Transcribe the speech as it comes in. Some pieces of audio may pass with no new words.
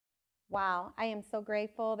Wow, I am so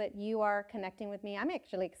grateful that you are connecting with me. I'm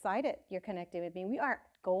actually excited you're connecting with me. We are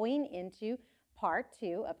going into part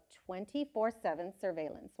 2 of 24/7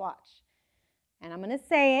 Surveillance Watch. And I'm going to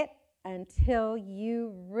say it until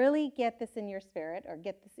you really get this in your spirit or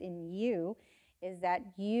get this in you, is that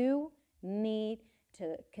you need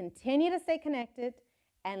to continue to stay connected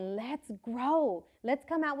and let's grow. Let's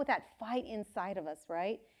come out with that fight inside of us,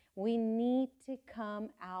 right? We need to come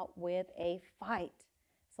out with a fight.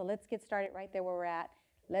 So let's get started right there where we're at.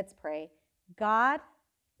 Let's pray. God,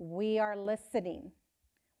 we are listening.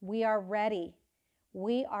 We are ready.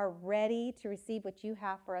 We are ready to receive what you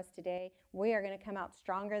have for us today. We are going to come out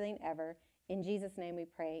stronger than ever. In Jesus' name we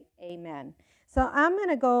pray. Amen. So I'm going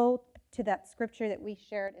to go to that scripture that we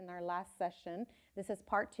shared in our last session. This is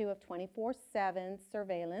part 2 of 24/7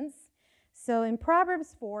 surveillance. So in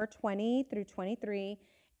Proverbs 4:20 through 23,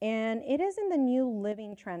 and it is in the New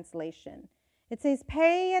Living Translation. It says,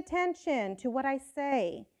 "Pay attention to what I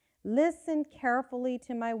say. Listen carefully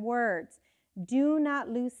to my words. Do not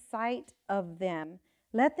lose sight of them.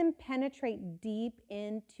 Let them penetrate deep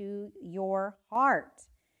into your heart,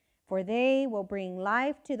 for they will bring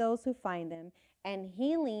life to those who find them and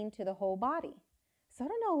healing to the whole body." So I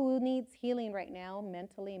don't know who needs healing right now,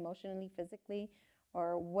 mentally, emotionally, physically,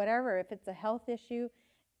 or whatever. If it's a health issue,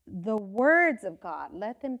 the words of God,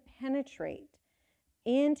 let them penetrate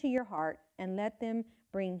into your heart and let them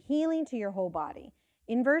bring healing to your whole body.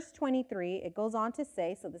 In verse 23, it goes on to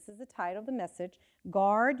say, so this is the title of the message,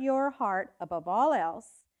 "Guard your heart above all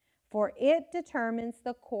else, for it determines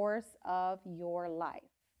the course of your life."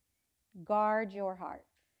 Guard your heart.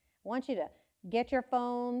 I want you to get your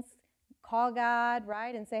phones, call God,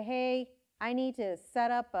 right, and say, "Hey, I need to set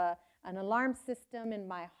up an alarm system in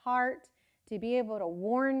my heart to be able to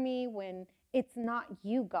warn me when it's not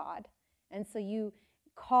you, God." And so you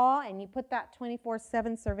call and you put that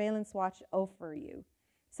 24/7 surveillance watch over you.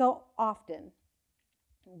 So often,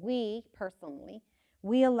 we personally,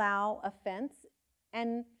 we allow offense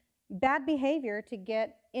and bad behavior to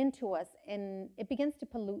get into us, and it begins to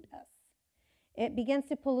pollute us. It begins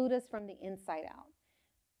to pollute us from the inside out.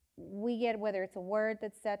 We get, whether it's a word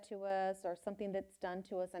that's said to us or something that's done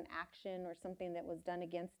to us, an action or something that was done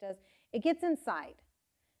against us, it gets inside.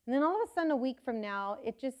 And then all of a sudden, a week from now,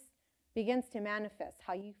 it just begins to manifest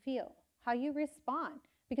how you feel, how you respond,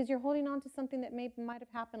 because you're holding on to something that might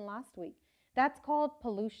have happened last week. That's called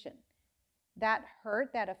pollution. That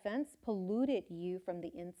hurt, that offense polluted you from the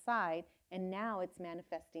inside, and now it's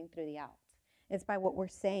manifesting through the out. It's by what we're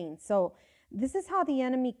saying. So this is how the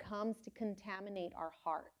enemy comes to contaminate our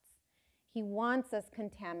hearts. He wants us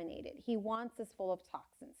contaminated. He wants us full of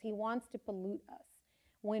toxins. He wants to pollute us.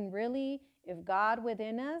 When really, if God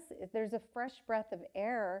within us, if there's a fresh breath of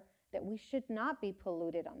air, that we should not be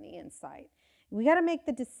polluted on the inside. We got to make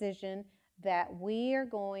the decision that we are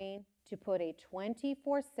going to put a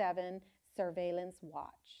 24/7 surveillance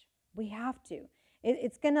watch. We have to.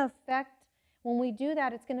 It's going to affect, when we do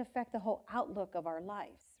that, it's going to affect the whole outlook of our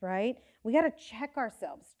lives, right? We got to check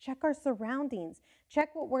ourselves, check our surroundings,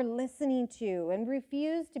 check what we're listening to, and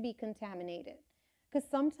refuse to be contaminated. Because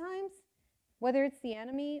sometimes, whether it's the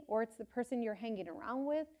enemy or it's the person you're hanging around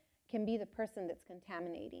with, can be the person that's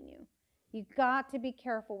contaminating you. You've got to be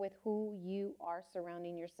careful with who you are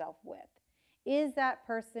surrounding yourself with. Is that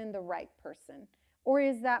person the right person? Or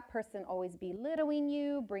is that person always belittling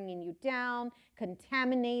you, bringing you down,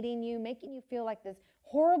 contaminating you, making you feel like this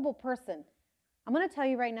horrible person? I'm going to tell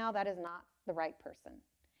you right now, that is not the right person.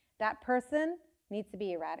 That person needs to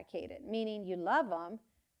be eradicated, meaning you love them,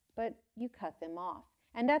 but you cut them off.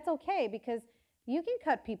 And that's okay, because you can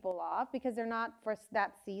cut people off because they're not for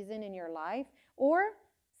that season in your life, or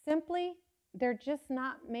simply they're just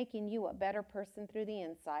not making you a better person through the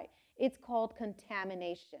inside. It's called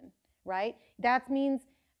contamination, right? That means,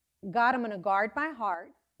 God, I'm going to guard my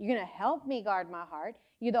heart. You're going to help me guard my heart.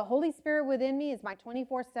 You, the Holy Spirit within me, is my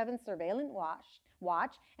 24/7 surveillance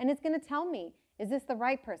watch, and it's going to tell me, is this the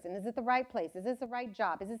right person? Is it the right place? Is this the right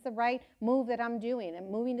job? Is this the right move that I'm doing? I'm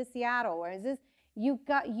moving to Seattle, or is this? You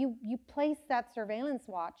place that surveillance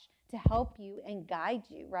watch to help you and guide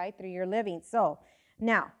you, right, through your living. So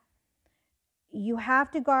now, you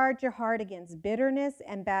have to guard your heart against bitterness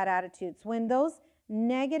and bad attitudes. When those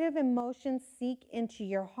negative emotions seep into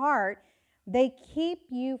your heart, they keep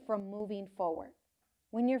you from moving forward.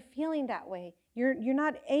 When you're feeling that way, you're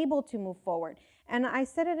not able to move forward. And I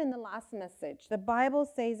said it in the last message. The Bible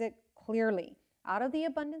says it clearly. Out of the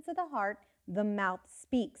abundance of the heart, the mouth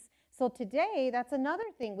speaks. So today, that's another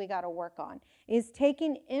thing we got to work on, is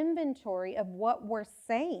taking inventory of what we're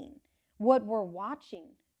saying, what we're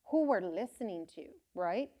watching, who we're listening to,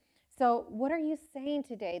 right? So what are you saying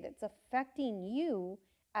today that's affecting you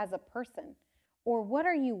as a person? Or what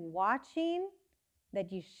are you watching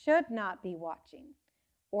that you should not be watching?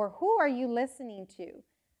 Or who are you listening to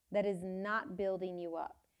that is not building you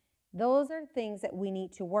up? Those are things that we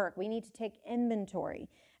need to work. We need to take inventory.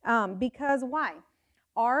 Because why?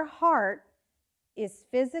 Our heart is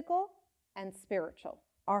physical and spiritual.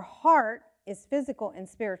 Our heart is physical and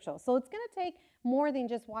spiritual. So it's going to take more than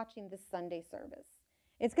just watching this Sunday service.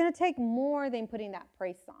 It's going to take more than putting that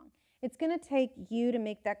praise song. It's going to take you to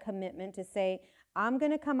make that commitment to say, I'm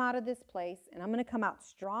going to come out of this place and I'm going to come out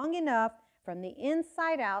strong enough from the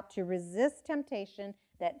inside out to resist temptation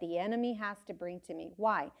that the enemy has to bring to me.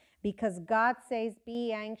 Why? Because God says,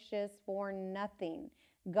 be anxious for nothing.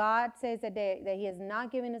 God says that He has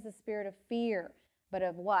not given us a spirit of fear, but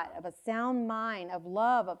of what? Of a sound mind, of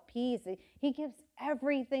love, of peace. He gives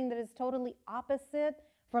everything that is totally opposite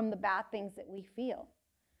from the bad things that we feel.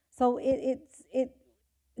 So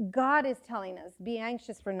God is telling us, be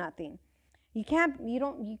anxious for nothing. We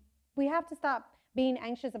have to stop being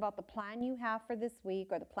anxious about the plan you have for this week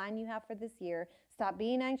or the plan you have for this year. Stop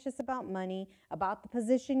being anxious about money, about the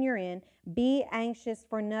position you're in. Be anxious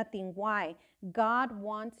for nothing. Why? God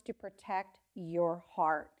wants to protect your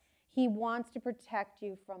heart. He wants to protect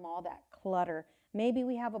you from all that clutter. Maybe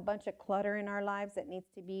we have a bunch of clutter in our lives that needs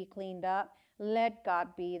to be cleaned up. Let God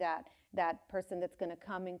be that person that's going to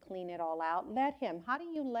come and clean it all out. Let Him. How do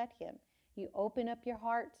you let Him? You open up your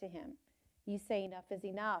heart to Him. You say, enough is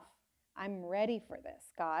enough. I'm ready for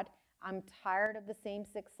this, God. I'm tired of the same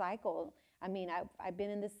sick cycle. I mean, I've been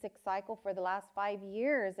in this sick cycle for the last 5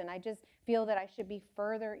 years, and I just feel that I should be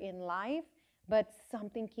further in life, but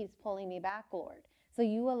something keeps pulling me back, Lord. So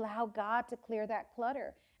you allow God to clear that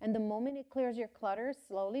clutter. And the moment it clears your clutter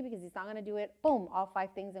slowly, because He's not going to do it, boom, all 5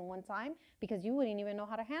 things in one time, because you wouldn't even know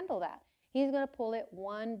how to handle that. He's going to pull it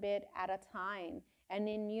one bit at a time. And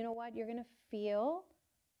then you know what? You're going to feel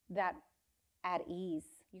that at ease.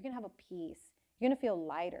 You're going to have a peace. You're going to feel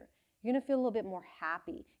lighter. You're going to feel a little bit more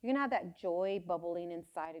happy. You're going to have that joy bubbling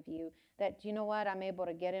inside of you that, you know what, I'm able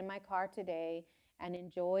to get in my car today and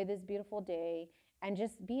enjoy this beautiful day and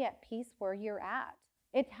just be at peace where you're at.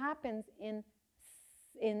 It happens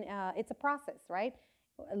it's a process, right?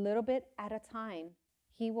 A little bit at a time.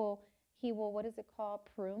 He will, what is it called?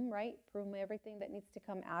 Prune, right? Prune everything that needs to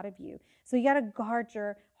come out of you. So you got to guard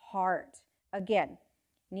your heart. Again,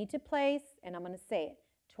 you need to place, and I'm going to say it,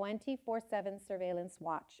 24/7 surveillance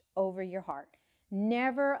watch over your heart.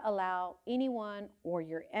 Never allow anyone or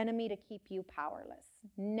your enemy to keep you powerless.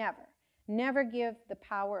 Never. Never give the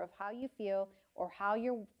power of how you feel or how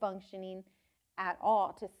you're functioning at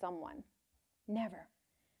all to someone. Never.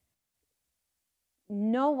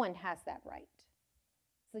 No one has that right.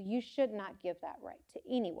 So you should not give that right to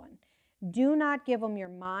anyone. Do not give them your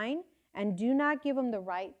mind, and do not give them the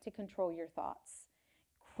right to control your thoughts.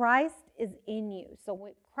 Christ is in you. So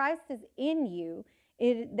when Christ is in you,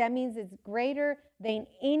 that means it's greater than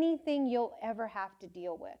anything you'll ever have to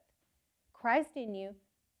deal with. Christ in you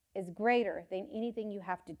is greater than anything you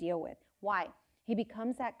have to deal with. Why? He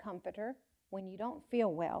becomes that comforter when you don't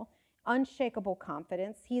feel well. Unshakable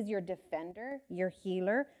confidence. He's your defender, your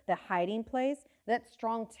healer, the hiding place, that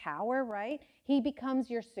strong tower, right? He becomes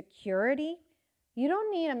your security. You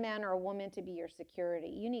don't need a man or a woman to be your security.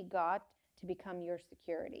 You need God to become your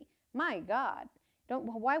security. My God,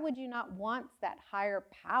 why would you not want that higher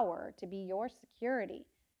power to be your security?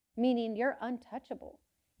 Meaning you're untouchable.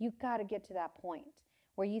 You've got to get to that point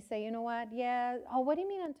where you say, you know what? Yeah. Oh, what do you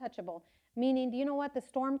mean untouchable? Meaning, do you know what? The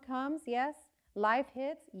storm comes, yes. Life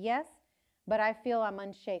hits, yes. But I feel I'm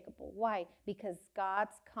unshakable. Why? Because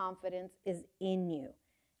God's confidence is in you,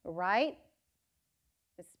 right?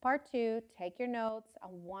 This is part 2. Take your notes. I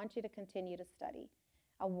want you to continue to study.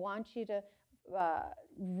 I want you to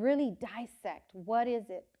really dissect what is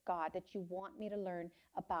it, God, that you want me to learn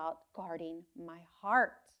about guarding my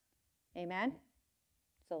heart. Amen?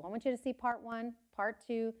 So I want you to see part 1, part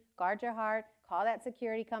 2, guard your heart, call that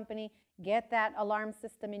security company, get that alarm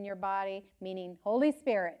system in your body, meaning Holy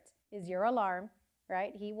Spirit is your alarm,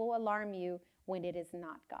 right? He will alarm you when it is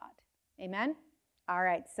not God. Amen? All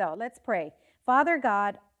right, so let's pray. Father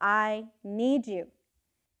God, I need you.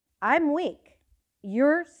 I'm weak.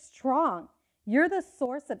 You're strong. You're the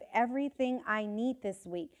source of everything I need this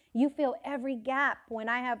week. You fill every gap when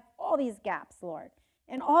I have all these gaps, Lord.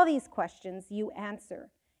 And all these questions you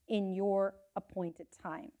answer in your appointed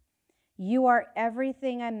time. You are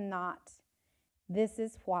everything I'm not. This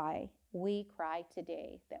is why we cry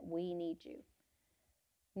today that we need you.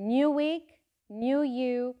 New week, new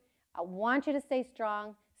you. I want you to stay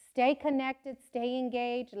strong. Stay connected, stay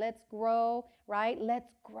engaged. Let's grow, right?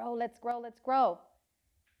 Let's grow, let's grow, let's grow.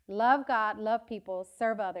 Love God, love people,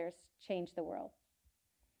 serve others, change the world.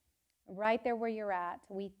 Right there where you're at,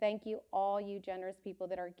 we thank you, all you generous people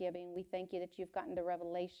that are giving. We thank you that you've gotten the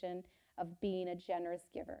revelation of being a generous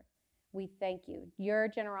giver. We thank you. Your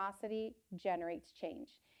generosity generates change.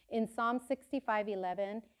 In Psalm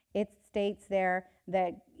 65:11, it states there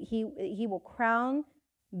that he will crown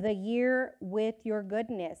the year with your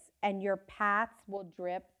goodness, and your paths will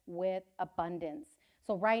drip with abundance.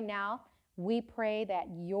 So right now, we pray that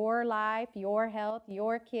your life, your health,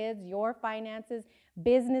 your kids, your finances,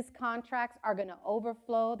 business contracts are going to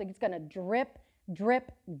overflow. It's going to drip,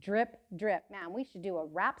 drip, drip, drip. Man, we should do a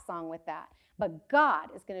rap song with that. But God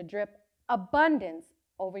is going to drip abundance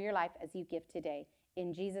over your life as you give today.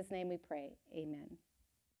 In Jesus' name we pray. Amen.